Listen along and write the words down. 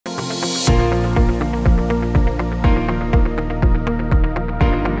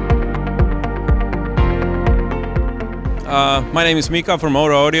My name is Mika from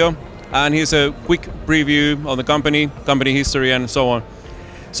Aura Audio, and here's a quick preview of the company history and so on.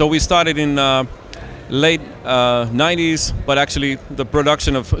 So we started in late 90s, but actually the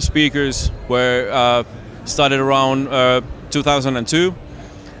production of speakers were started around 2002,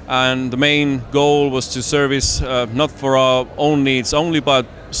 and the main goal was to service not for our own needs only, but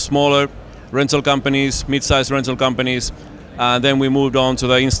smaller rental companies, mid-sized rental companies, and then we moved on to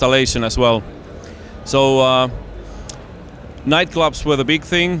the installation as well. So nightclubs were the big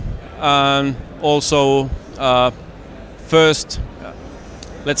thing, and also first,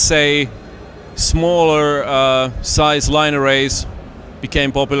 let's say, smaller size line arrays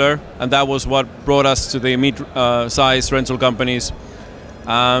became popular, and that was what brought us to the mid-size rental companies.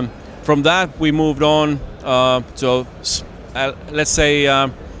 From that we moved on to let's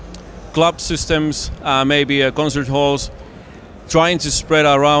say club systems, maybe concert halls, trying to spread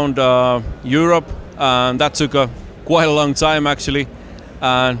around Europe, and that took quite a long time actually.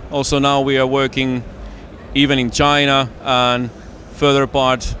 And also now we are working even in China and further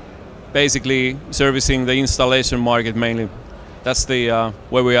apart, basically servicing the installation market mainly. That's the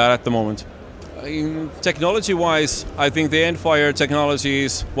where we are at the moment. Technology-wise, I think the end-fire technology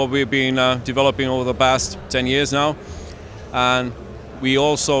is what we've been developing over the past 10 years now, and we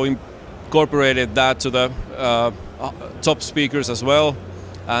also incorporated that to the top speakers as well,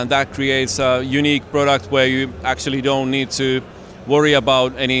 and that creates a unique product where you actually don't need to worry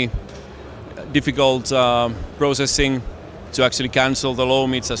about any difficult processing to actually cancel the low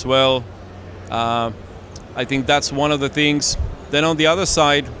mids as well. I think that's one of the things. Then on the other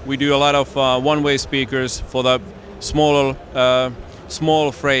side, we do a lot of one-way speakers for the smaller,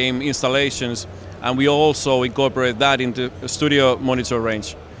 small frame installations, and we also incorporate that into a studio monitor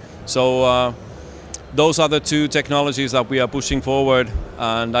range. So those are the two technologies that we are pushing forward,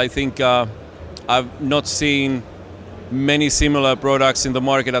 and I think I've not seen many similar products in the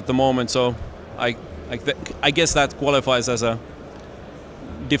market at the moment, so I guess that qualifies as a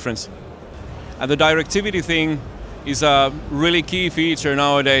difference. And the directivity thing is a really key feature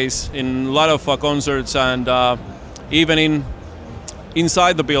nowadays in a lot of concerts, and even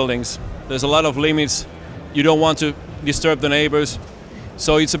inside the buildings. There's a lot of limits. You don't want to disturb the neighbors.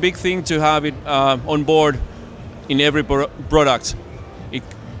 So it's a big thing to have it on board in every product.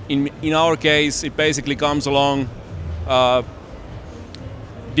 In our case, it basically comes along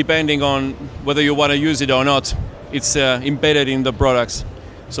depending on whether you want to use it or not. It's embedded in the products.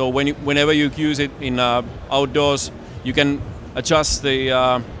 So whenever you use it in outdoors, you can adjust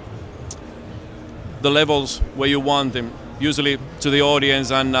the levels where you want them, usually to the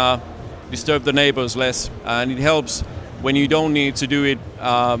audience, and disturb the neighbors less. And it helps when you don't need to do it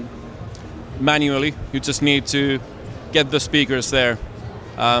manually. You just need to get the speakers there.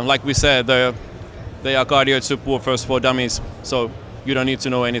 Like we said, they are kardioid subwoofers for dummies, so you don't need to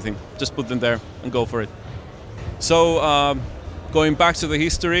know anything. Just put them there and go for it. So going back to the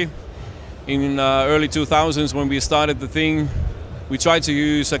history, in early 2000s when we started the thing, we tried to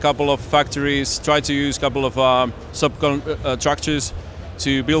use a couple of factories, tried to use a couple of subcontractors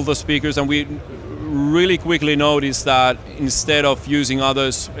to build the speakers, and we really quickly noticed that instead of using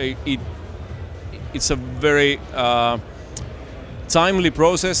others, it's a very timely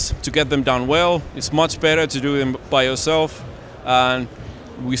process to get them done well. It's much better to do them by yourself, and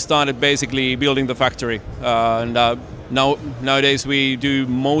we started basically building the factory. Nowadays we do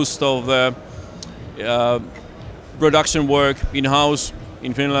most of the production work in-house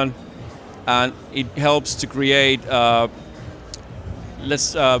in Finland, and it helps to create,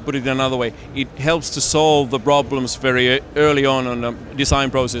 let's put it another way, it helps to solve the problems very early on the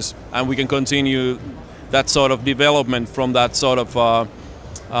design process, and we can continue that sort of development from that sort of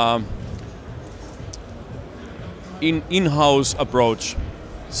in-house approach.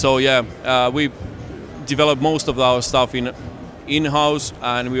 So yeah, we develop most of our stuff in-house,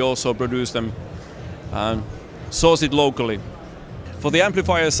 and we also produce them and source it locally. For the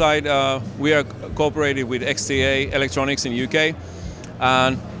amplifier side, we are cooperated with XTA Electronics in UK,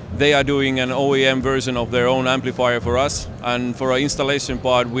 and they are doing an OEM version of their own amplifier for us. And for our installation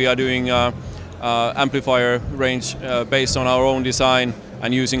part, we are doing amplifier range based on our own design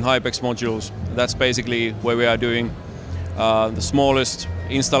and using Hypex modules. That's basically where we are doing the smallest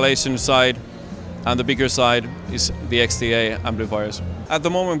installation side, and the bigger side is the XTA amplifiers. At the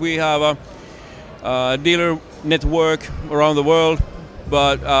moment we have a dealer network around the world,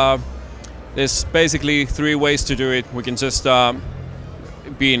 but there's basically three ways to do it. We can just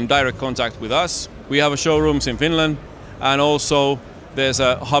be in direct contact with us. We have showrooms in Finland, and also there's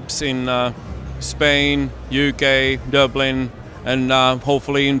hubs in Spain, UK, Dublin, and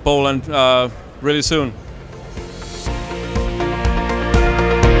hopefully in Poland really soon.